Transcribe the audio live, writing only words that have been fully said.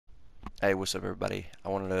Hey, what's up everybody? I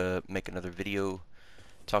wanted to make another video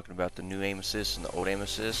talking about the new aim assist and the old aim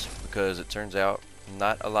assist because it turns out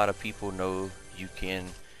not a lot of people know you can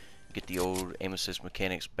get the old aim assist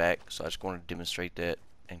mechanics back, so I just wanted to demonstrate that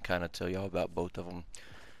and kind of tell y'all about both of them,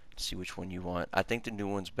 see which one you want. I think the new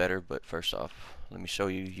one's better, but first off, let me show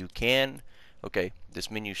you. You can, okay,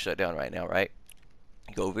 this menu's shut down right now, right?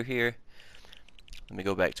 You go over here. Let me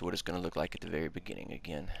go back to what it's going to look like at the very beginning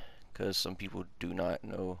again, because some people do not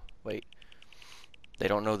know. Wait, they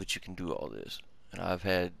don't know that you can do all this, and I've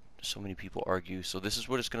had so many people argue. So this is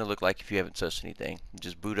what it's going to look like if you haven't touched anything. You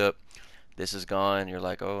just boot up, this is gone, you're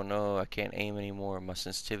like, oh no, I can't aim anymore, my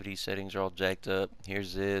sensitivity settings are all jacked up,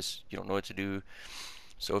 here's this, you don't know what to do.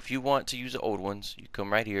 So if you want to use the old ones, you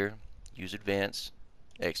come right here, use advanced,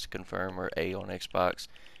 X to confirm, or A on Xbox,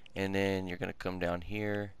 and then you're going to come down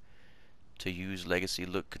here to use legacy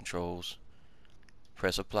look controls,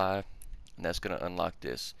 press apply, and that's going to unlock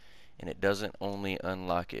this. And it doesn't only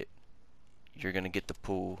unlock it, you're gonna get the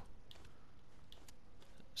pool,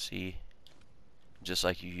 see, just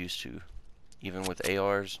like you used to. Even with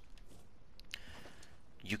ARs,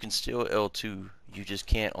 you can still L2, you just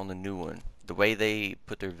can't on the new one. The way they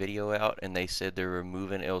put their video out and they said they're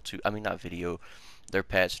removing L2, I mean not video, their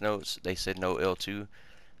patch notes, they said no L2.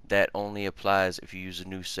 That only applies if you use the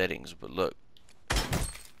new settings, but look,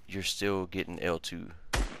 you're still getting L2.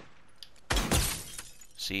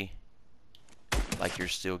 See, like you're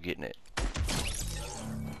still getting it.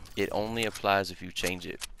 It only applies if you change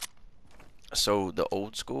it. So the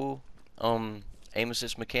old school aim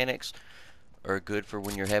assist mechanics are good for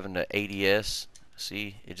when you're having the ADS.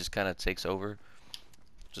 See, it just kind of takes over.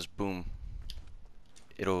 Just boom,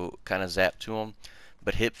 it'll kind of zap to them.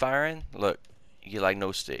 But hip firing, look, you get like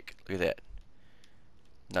no stick. Look at that,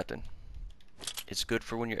 nothing. It's good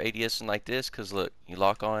for when you're ADSing like this, cause look, you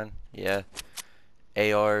lock on, yeah.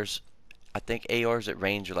 ARs, I think ARs at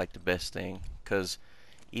range are like the best thing, cause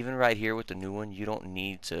even right here with the new one, you don't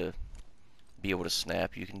need to be able to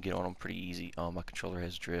snap. You can get on them pretty easy. Oh, my controller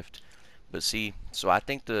has drift. But see, so I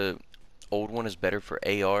think the old one is better for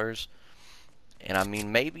ARs. And I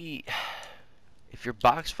mean, maybe if you're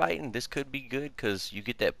box fighting, this could be good because you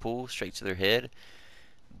get that pull straight to their head.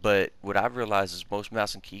 But what I've realized is most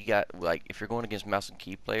mouse and key like if you're going against mouse and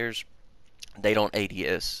key players, they don't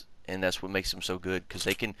ADS, and that's what makes them so good because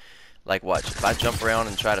they can, like, watch, if I jump around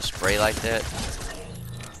and try to spray like that,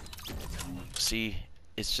 see,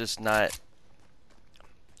 it's just not,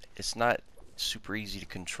 it's not super easy to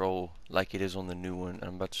control like it is on the new one.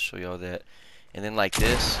 I'm about to show y'all that. And then like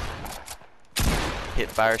this, hit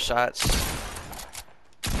fire shots.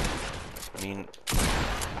 I mean,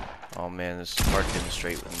 oh man, this is hard to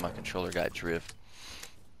demonstrate when my controller got drift.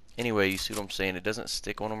 Anyway, you see what I'm saying? It doesn't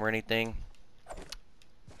stick on them or anything.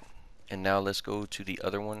 And now let's go to the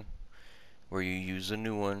other one where you use the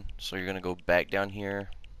new one. So you're gonna go back down here,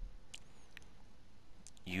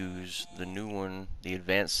 use the new one, the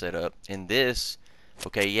advanced setup. In this,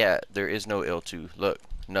 okay, yeah, there is no L2. Look,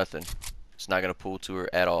 nothing. It's not gonna pull to her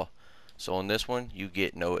at all. So on this one, you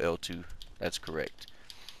get no L2. That's correct.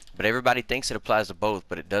 But everybody thinks it applies to both,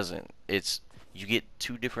 but it doesn't. It's, you get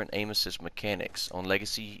two different aim assist mechanics. On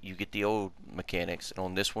Legacy, you get the old mechanics, and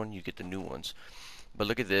on this one, you get the new ones. But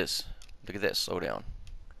look at this. Look at that slowdown.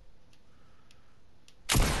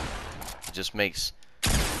 It just makes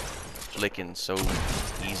flicking so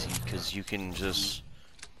easy because you can just,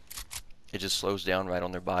 it just slows down right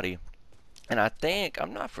on their body. And I think,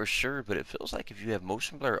 I'm not for sure, but it feels like if you have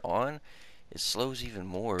motion blur on, it slows even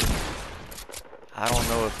more. I don't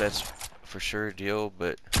know if that's for sure a deal,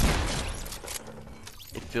 but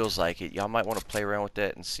it feels like it. Y'all might want to play around with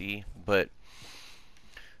that and see. But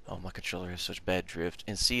oh, my controller has such bad drift.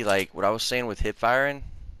 And see, like what I was saying with hip firing,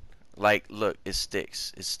 like look, it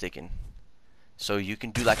sticks. It's sticking. So you can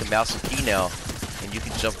do like a mouse and key now, and you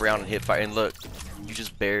can jump around and hip fire. And look, you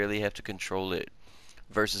just barely have to control it.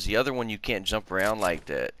 Versus the other one, you can't jump around like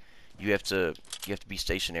that. You have to be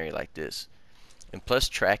stationary like this. And plus,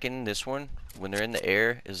 tracking this one when they're in the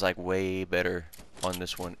air is like way better on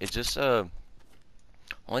this one. It just only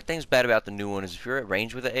thing's bad about the new one is if you're at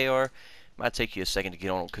range with the AR, it might take you a second to get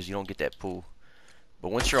on them because you don't get that pull. But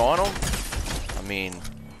once you're on them, I mean,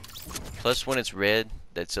 plus when it's red,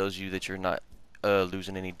 that tells you that you're not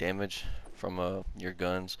losing any damage from your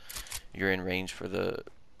guns. You're in range for the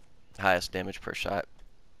highest damage per shot.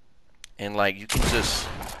 And like you can just,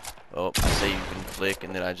 oh, I say you can flick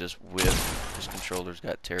and then I just whiff. This controller's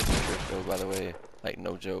got terrible drift though, by the way, like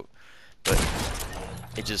no joke. But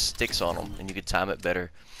it just sticks on them and you can time it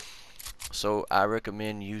better. So I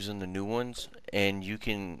recommend using the new ones, and you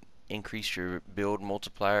can increase your build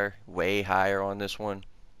multiplier way higher on this one.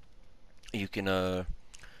 You can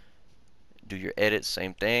do your edit,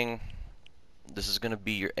 same thing. This is gonna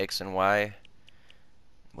be your X and Y,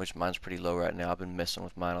 which mine's pretty low right now. I've been messing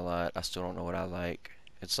with mine a lot. I still don't know what I like.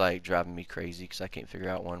 It's like driving me crazy because I can't figure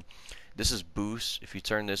out one. This is boost. If you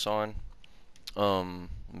turn this on, let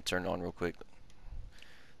me turn it on real quick.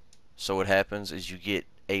 So what happens is you get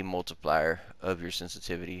a multiplier of your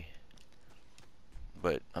sensitivity.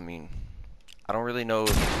 But I mean, I don't really know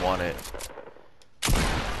if you want it.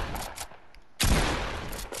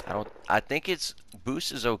 I think it's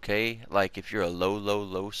boost is okay, like if you're a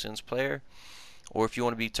low sense player, or if you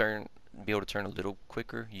want to be able to turn a little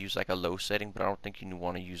quicker, use like a low setting, but I don't think you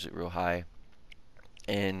want to use it real high.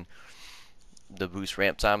 And the boost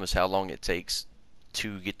ramp time is how long it takes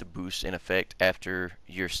to get the boost in effect after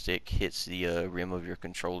your stick hits the rim of your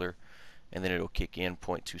controller, and then it'll kick in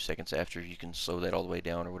 0.2 seconds after. You can slow that all the way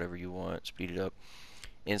down or whatever you want, speed it up.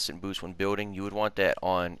 Instant boost when building, you would want that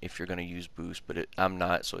on if you're going to use boost, but I'm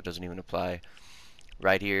not, so it doesn't even apply.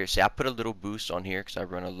 Right here, see, I put a little boost on here because I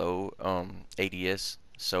run a low ADS,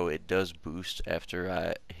 so it does boost after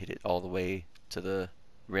I hit it all the way to the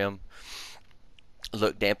rim.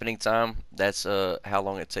 Look, dampening time, that's how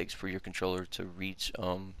long it takes for your controller to reach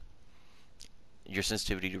your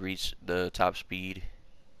sensitivity to reach the top speed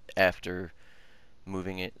after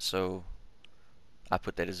moving it. So I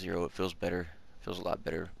put that as 0. It feels better. Feels a lot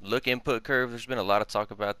better. Look, input curve, there's been a lot of talk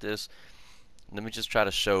about this. Let me just try to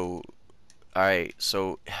show. Alright,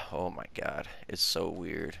 so oh my god, it's so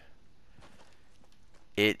weird.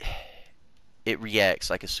 It reacts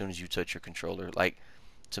like as soon as you touch your controller. Like,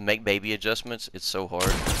 to make baby adjustments, it's so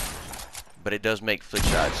hard, but it does make flick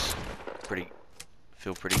shots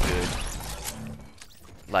feel pretty good.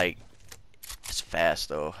 Like, it's fast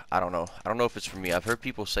though. I don't know if it's for me. I've heard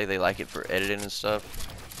people say they like it for editing and stuff,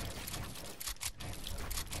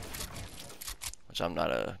 which I'm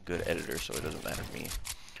not a good editor, so it doesn't matter to me.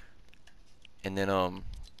 And then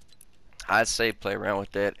I'd say play around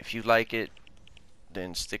with that. If you like it,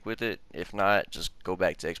 then stick with it. If not, just go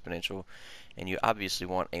back to exponential. And you obviously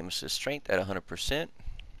want aim assist strength at 100%.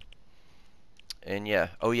 And yeah,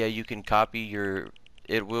 oh yeah, you can copy your,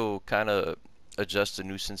 it will kind of adjust the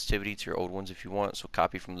new sensitivity to your old ones if you want. So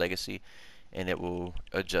copy from legacy, and it will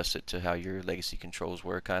adjust it to how your legacy controls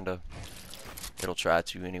were, kind of. It'll try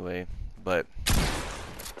to anyway. But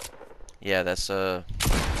yeah, that's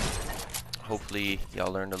hopefully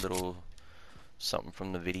y'all learned a little something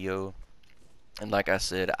from the video. And like I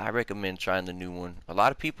said, I recommend trying the new one. A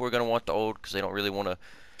lot of people are going to want the old because they don't really want to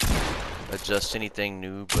adjust anything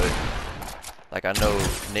new. But like, I know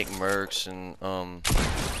Nick Merckx and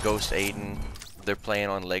Ghost Aiden, they're playing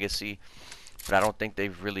on Legacy. But I don't think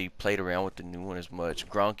they've really played around with the new one as much.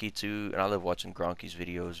 Gronky too, and I love watching Gronky's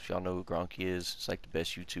videos. If y'all know who Gronky is, it's like the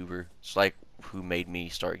best YouTuber. It's like who made me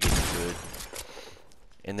start getting good.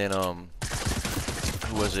 And then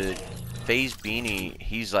who was it? FaZe Beanie,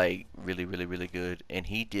 he's like really good, and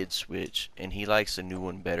he did switch, and he likes the new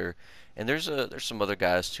one better. And there's some other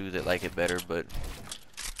guys too that like it better, but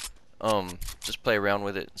just play around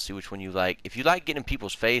with it and see which one you like. If you like getting in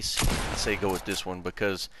people's face, I say go with this one,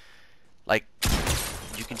 because like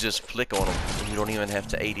you can just flick on them and you don't even have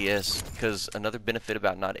to ADS. Because another benefit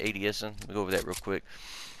about not ADSing, let me go over that real quick,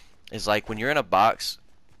 is like when you're in a box,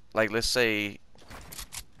 like let's say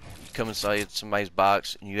come inside somebody's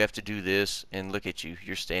box and you have to do this, and look at you,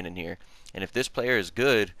 you're standing here, and if this player is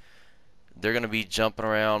good, they're gonna be jumping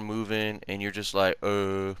around, moving, and you're just like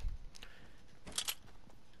you're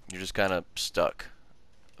just kind of stuck.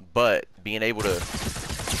 But being able to,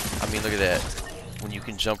 I mean, look at that, when you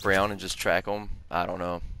can jump around and just track them, I don't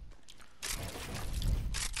know,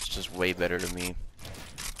 it's just way better to me.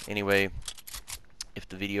 Anyway, if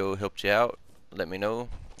the video helped you out, let me know.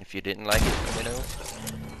 If you didn't like it, let me know.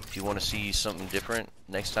 If you want to see something different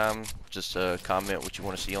next time, just comment what you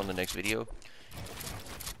want to see on the next video.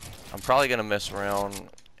 I'm probably going to mess around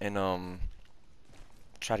and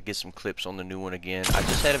try to get some clips on the new one again. I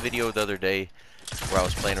just had a video the other day where I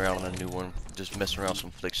was playing around on a new one, just messing around with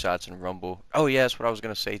some flick shots and Rumble. Oh yeah, that's what I was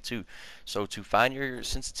going to say too. So to find your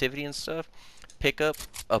sensitivity and stuff, pick up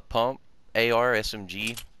a pump, AR,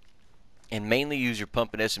 SMG, and mainly use your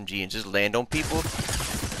pump and SMG and just land on people.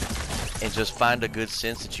 And just find a good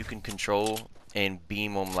sense that you can control and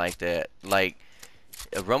beam them like that. Like,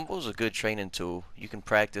 a Rumble is a good training tool. You can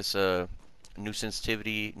practice new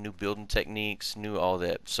sensitivity, new building techniques, new all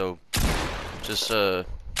that. So just go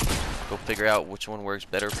figure out which one works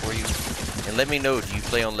better for you. And let me know, do you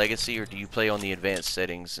play on Legacy or do you play on the advanced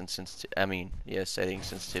settings and settings,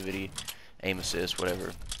 sensitivity, aim assist,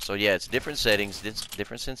 whatever. So yeah, it's different settings, it's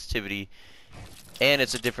different sensitivity, and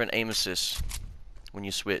it's a different aim assist when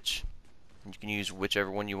you switch. You can use whichever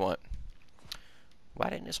one you want. Why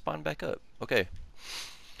didn't it spawn back up? Okay.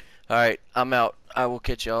 Alright, I'm out. I will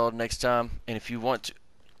catch y'all next time. And if you want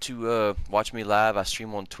to watch me live, I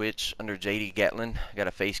stream on Twitch under JD Gatlin. I got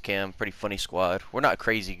a face cam, pretty funny squad. We're not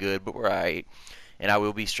crazy good, but we're alright. And I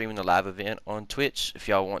will be streaming the live event on Twitch if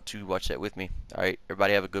y'all want to watch that with me. Alright,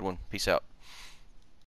 everybody have a good one. Peace out.